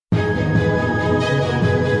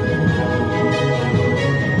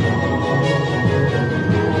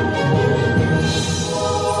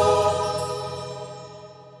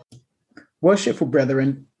Worshipful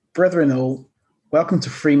brethren all, welcome to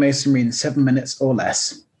Freemasonry in 7 minutes or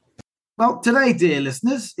less. Well, today, dear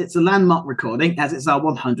listeners, it's a landmark recording as it's our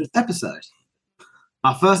 100th episode.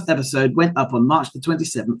 Our first episode went up on March the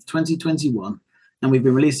 27th, 2021, and we've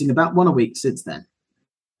been releasing about one a week since then.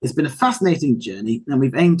 It's been a fascinating journey, and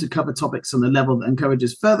we've aimed to cover topics on a level that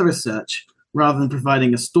encourages further research rather than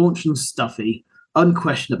providing a staunch and stuffy,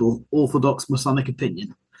 unquestionable, orthodox Masonic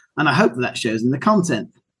opinion. And I hope that shows in the content.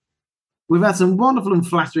 We've had some wonderful and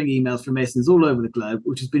flattering emails from Masons all over the globe,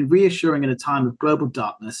 which has been reassuring in a time of global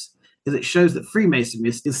darkness, as it shows that Freemasonry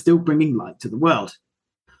is still bringing light to the world.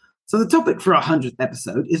 So the topic for our 100th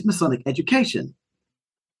episode is Masonic education.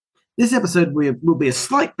 This episode will be a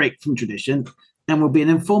slight break from tradition and will be an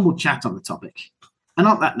informal chat on the topic. And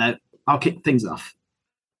on that note, I'll kick things off.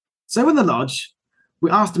 So in the Lodge,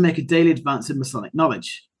 we're asked to make a daily advance in Masonic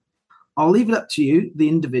knowledge. I'll leave it up to you, the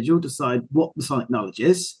individual, to decide what Masonic knowledge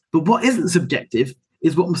is, but what isn't subjective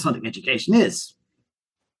is what Masonic education is.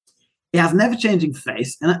 It has an ever-changing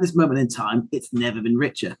face, and at this moment in time, it's never been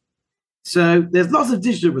richer. So there's lots of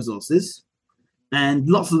digital resources, and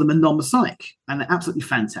lots of them are non-Masonic, and they're absolutely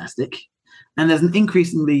fantastic. And there's an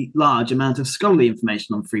increasingly large amount of scholarly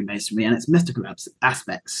information on Freemasonry and its mystical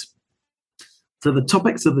aspects. So the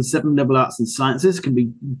topics of the 7 liberal arts and sciences can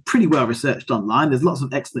be pretty well researched online. There's lots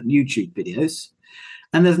of excellent YouTube videos.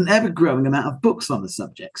 And there's an ever-growing amount of books on the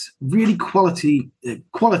subjects. Really quality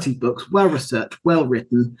books, well-researched,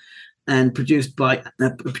 well-written, and produced by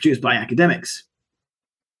academics.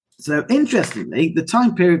 So interestingly, the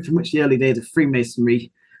time period from which the early days of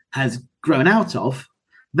Freemasonry has grown out of,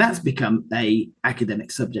 that's become an academic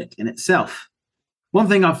subject in itself. One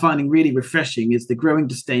thing I'm finding really refreshing is the growing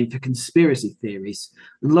disdain for conspiracy theories.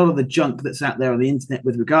 And a lot of the junk that's out there on the internet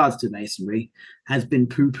with regards to Masonry has been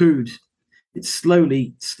poo-pooed. It's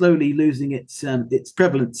slowly losing its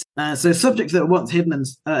prevalence. So subjects that were once hidden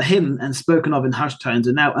and spoken of in hushed tones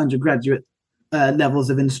are now undergraduate levels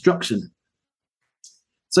of instruction.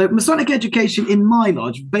 So Masonic education in my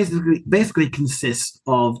lodge basically consists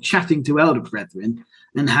of chatting to elder brethren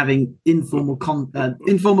and having informal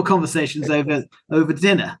conversations over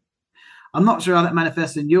dinner. I'm not sure how that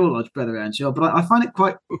manifests in your lodge, Brother Earnshaw, but I find it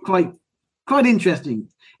quite interesting.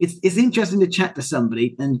 It's interesting to chat to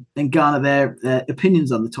somebody and garner their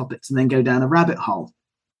opinions on the topics and then go down a rabbit hole.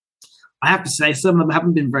 I have to say, some of them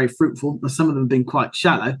haven't been very fruitful, and some of them have been quite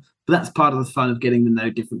shallow, but that's part of the fun of getting to know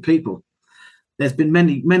different people. There's been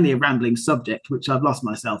many a rambling subject, which I've lost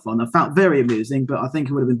myself on. I found very amusing, but I think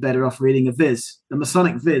I would have been better off reading a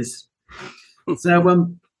Masonic viz. So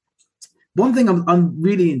one thing I'm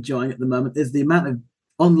really enjoying at the moment is the amount of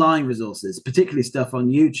online resources, particularly stuff on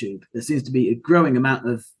YouTube. There seems to be a growing amount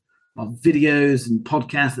of videos and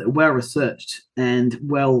podcasts that are well researched and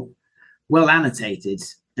well annotated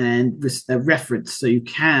and referenced, so you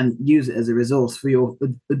can use it as a resource for your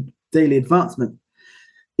daily advancement.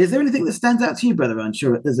 Is there anything that stands out to you, Brother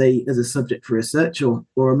Earnshaw, as a subject for research or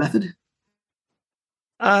a method?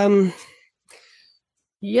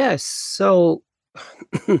 Yes. So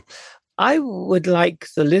I would like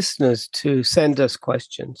the listeners to send us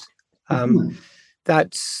questions.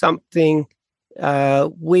 That's something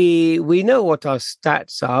we know what our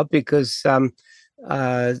stats are because,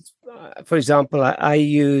 for example, I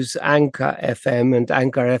use Anchor FM, and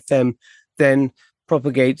Anchor FM then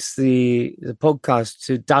propagates the podcast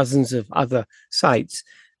to dozens of other sites.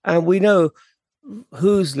 And we know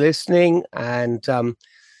who's listening and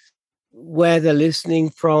where they're listening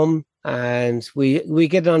from. And we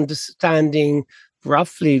get an understanding,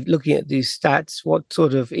 roughly looking at these stats, what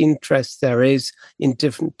sort of interest there is in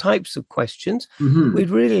different types of questions. Mm-hmm. We'd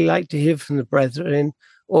really like to hear from the brethren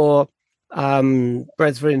or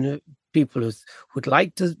people who would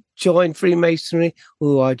like to join Freemasonry,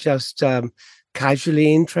 who are just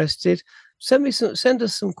casually interested. Send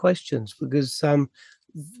us some questions, because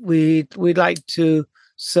we'd like to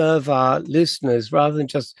serve our listeners rather than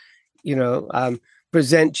just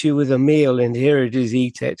present you with a meal and here it is,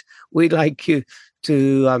 eat it. We'd like you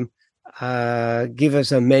to give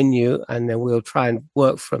us a menu, and then we'll try and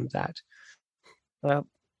work from that.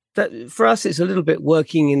 That for us, it's a little bit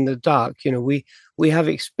working in the dark. We have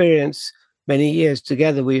experience many years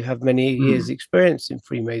together. We have many years experience in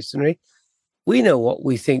Freemasonry. We know what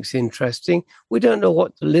we think's interesting. We don't know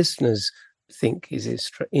what the listeners think is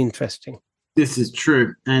interesting. This is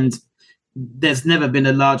true. And there's never been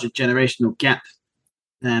a larger generational gap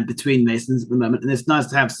between Masons at the moment. And it's nice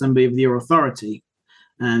to have somebody of your authority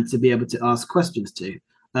and to be able to ask questions to.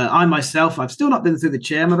 I myself, I've still not been through the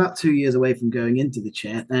chair. I'm about 2 years away from going into the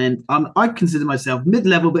chair. And I consider myself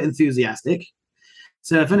mid-level but enthusiastic.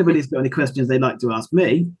 So if anybody's got any questions they'd like to ask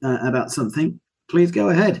me about something, please go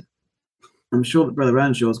ahead. I'm sure that Brother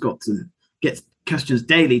Earnshaw's gets questions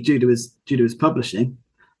daily due to his publishing.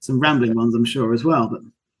 Some rambling ones, I'm sure, as well. But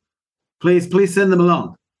please send them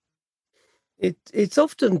along. It's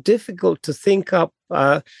often difficult to think up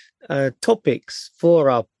topics for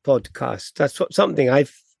our podcast. That's something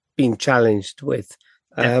I've been challenged with.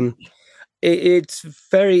 It's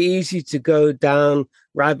very easy to go down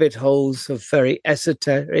rabbit holes of very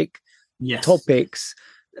esoteric topics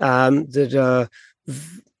that are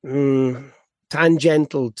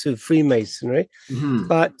tangential to Freemasonry,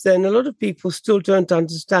 but then a lot of people still don't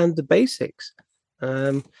understand the basics.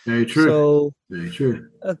 Very true. So, very true.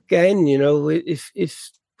 Again,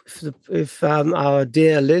 if our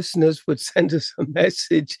dear listeners would send us a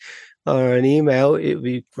message or an email, it would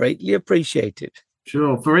be greatly appreciated.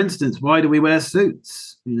 Sure. For instance, why do we wear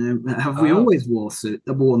suits? Have we always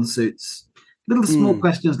worn suits? Little small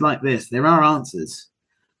questions like this. There are answers,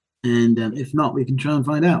 and if not, we can try and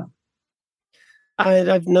find out.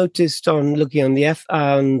 I've noticed on looking on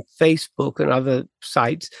on Facebook and other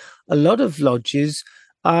sites, a lot of lodges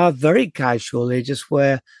are very casual. They just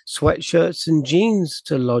wear sweatshirts and jeans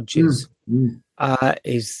to lodges.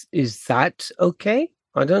 Is that okay?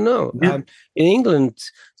 I don't know. Yeah. In England,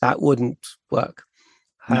 that wouldn't work.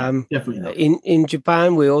 No, definitely not. In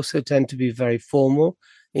Japan, we also tend to be very formal.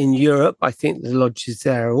 In Europe, I think the lodges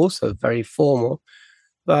there are also very formal.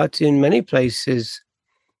 But in many places,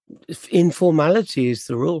 informality is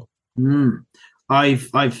the rule.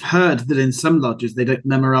 I've heard that in some lodges they don't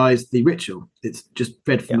memorize the ritual. It's just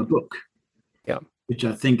read from a book. Yeah. Which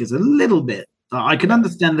I think is a little bit. I can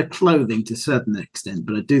understand the clothing to a certain extent,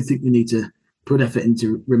 but I do think you need to put effort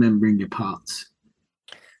into remembering your parts.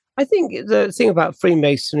 I think the thing about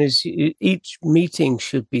Freemason is each meeting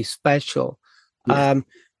should be special,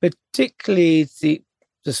 particularly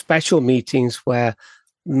the special meetings where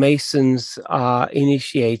Masons are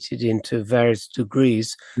initiated into various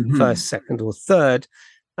degrees, first, second, or third,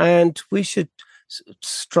 and we should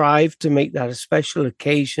strive to make that a special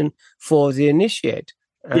occasion for the initiate.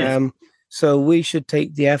 So we should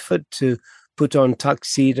take the effort to put on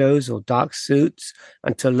tuxedos or dark suits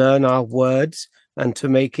and to learn our words and to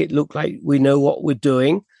make it look like we know what we're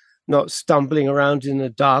doing, not stumbling around in the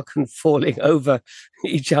dark and falling over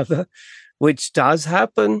each other, which does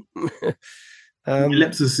happen. Your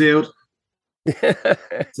lips are sealed,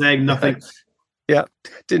 saying nothing. Yeah,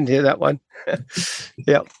 didn't hear that one.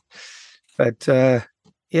 Yeah, but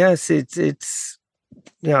yes, it's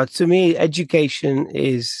to me, education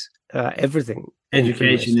is everything.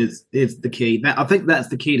 Education is the key. I think that's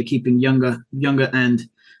the key to keeping younger and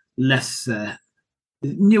less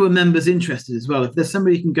newer members interested as well. If there's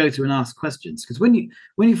somebody you can go to and ask questions, because when you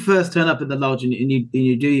first turn up at the lodge and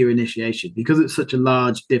you do your initiation, because it's such a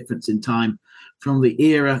large difference in time from the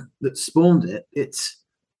era that spawned it, it's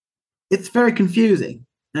very confusing,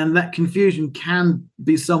 and that confusion can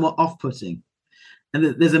be somewhat off-putting. And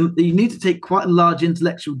you need to take quite a large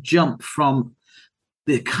intellectual jump from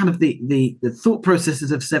the kind of the thought processes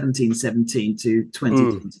of 1717 to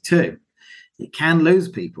 2022. It can lose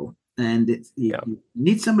people, and you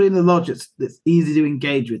need somebody in the lodge that's easy to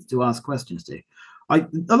engage with, to ask questions to. A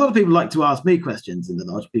lot of people like to ask me questions in the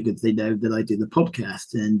lodge because they know that I do the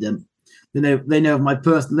podcast, and they know of my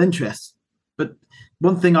personal interests. But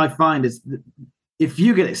one thing I find is that if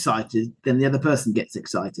you get excited, then the other person gets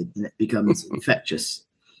excited, and it becomes infectious.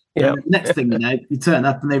 Yeah. The next thing you know, you turn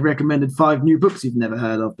up and they've recommended 5 new books you've never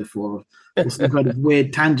heard of before, or some kind of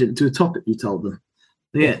weird tangent to a topic you told them.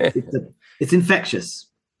 Yeah, it's infectious.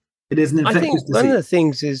 It is an infectious disease. I think one of the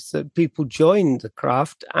things is that people join the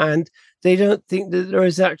craft and they don't think that there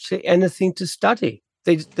is actually anything to study.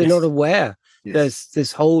 They're not aware. There's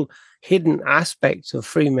this whole hidden aspect of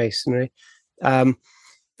Freemasonry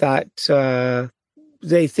that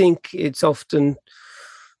they think it's often.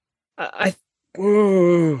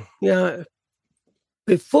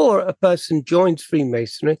 Before a person joins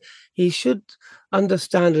Freemasonry, he should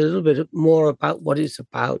understand a little bit more about what it's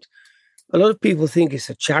about. A lot of people think it's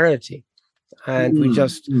a charity, and we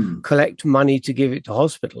just collect money to give it to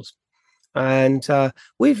hospitals. And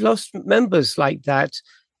we've lost members like that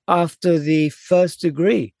after the first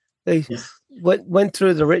degree. They went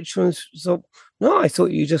through the ritual and thought, no, I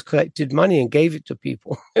thought you just collected money and gave it to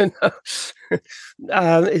people. It's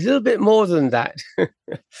a little bit more than that.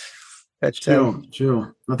 But,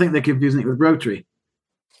 sure. I think they're confusing it with Rotary.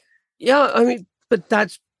 Yeah, I mean, but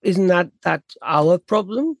isn't that our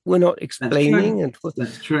problem? We're not explaining,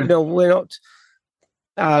 that's true. We're not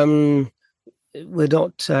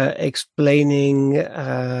explaining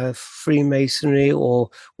Freemasonry or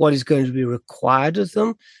what is going to be required of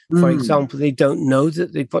them. For example, they don't know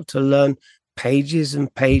that they've got to learn pages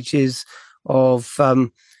and pages of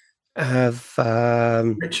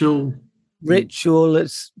ritual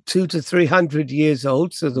that's 200 to 300 years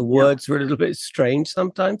old, so the words are a little bit strange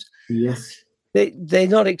sometimes. Yes, they're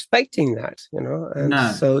not expecting that, and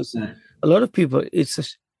a lot of people.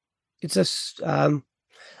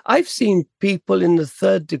 I've seen people in the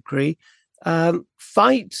third degree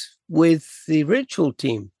fight with the ritual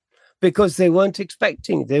team because they weren't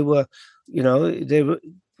expecting. They were.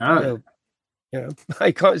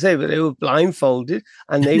 I can't say, but they were blindfolded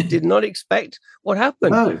and they did not expect what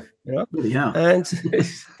happened. Yeah. And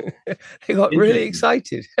they got really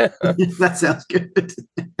excited. That sounds good.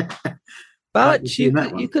 But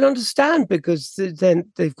you can understand, because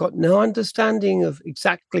then they've got no understanding of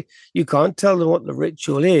exactly. You can't tell them what the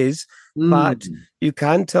ritual is, but you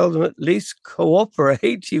can tell them at least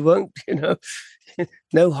cooperate. You won't,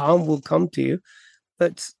 no harm will come to you.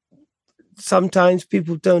 But sometimes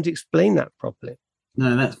people don't explain that properly.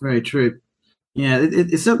 No, that's very true. Yeah,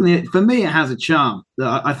 it's certainly, for me, it has a charm.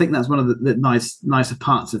 I think that's one of the nicer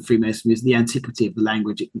parts of Freemasonry is the antiquity of the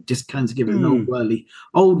language. It just kind of gives it an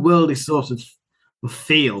old worldly sort of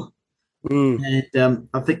feel. And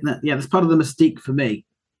I think that's part of the mystique for me.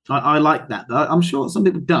 I like that. I'm sure some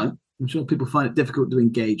people don't. I'm sure people find it difficult to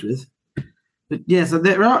engage with. But yeah, so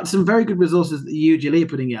there are some very good resources that the UGLE are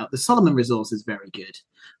putting out. The Solomon resource is very good.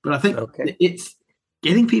 But I think it's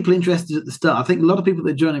getting people interested at the start. I think a lot of people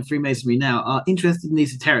that are joining Freemasonry now are interested in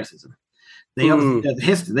esotericism. They obviously know the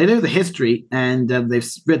history. They know the history, and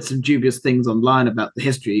they've read some dubious things online about the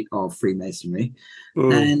history of Freemasonry.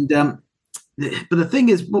 And but the thing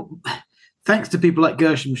is, thanks to people like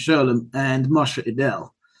Gershom Scholem and Moshe Idel,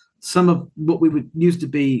 some of what we would used to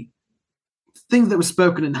be things that were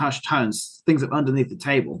spoken in hushed tones, things that were underneath the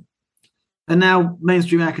table, are now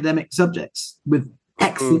mainstream academic subjects with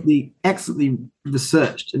excellently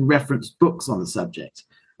researched and referenced books on the subject,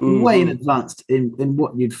 way in advance in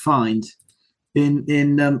what you'd find in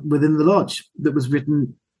within the lodge that was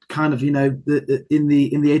written kind of in the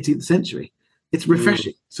 18th century. It's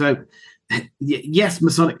refreshing. So yes,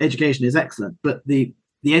 Masonic education is excellent, but the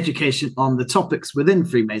education on the topics within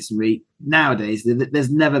Freemasonry nowadays, there's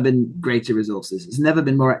never been greater resources. It's never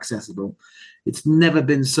been more accessible. It's never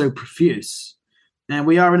been so profuse. And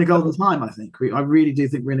we are in a golden time, I think. I really do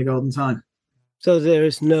think we're in a golden time. So there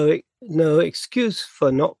is no excuse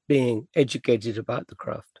for not being educated about the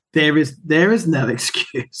craft. There is no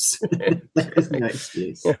excuse. There is no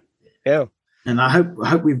excuse. Yeah. And I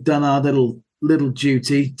hope we've done our little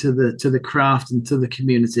duty to the craft and to the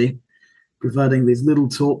community, providing these little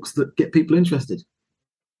talks that get people interested.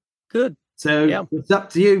 Good. So It's up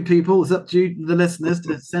to you, people. It's up to you, the listeners,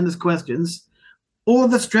 to send us questions. All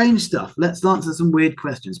the strange stuff. Let's answer some weird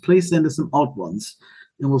questions. Please send us some odd ones,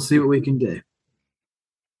 and we'll see what we can do.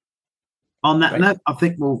 On that note, I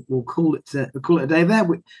think we'll call it a day there.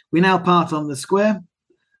 We now part on the square,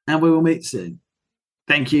 and we will meet soon.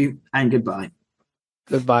 Thank you, and goodbye.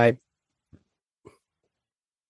 Goodbye.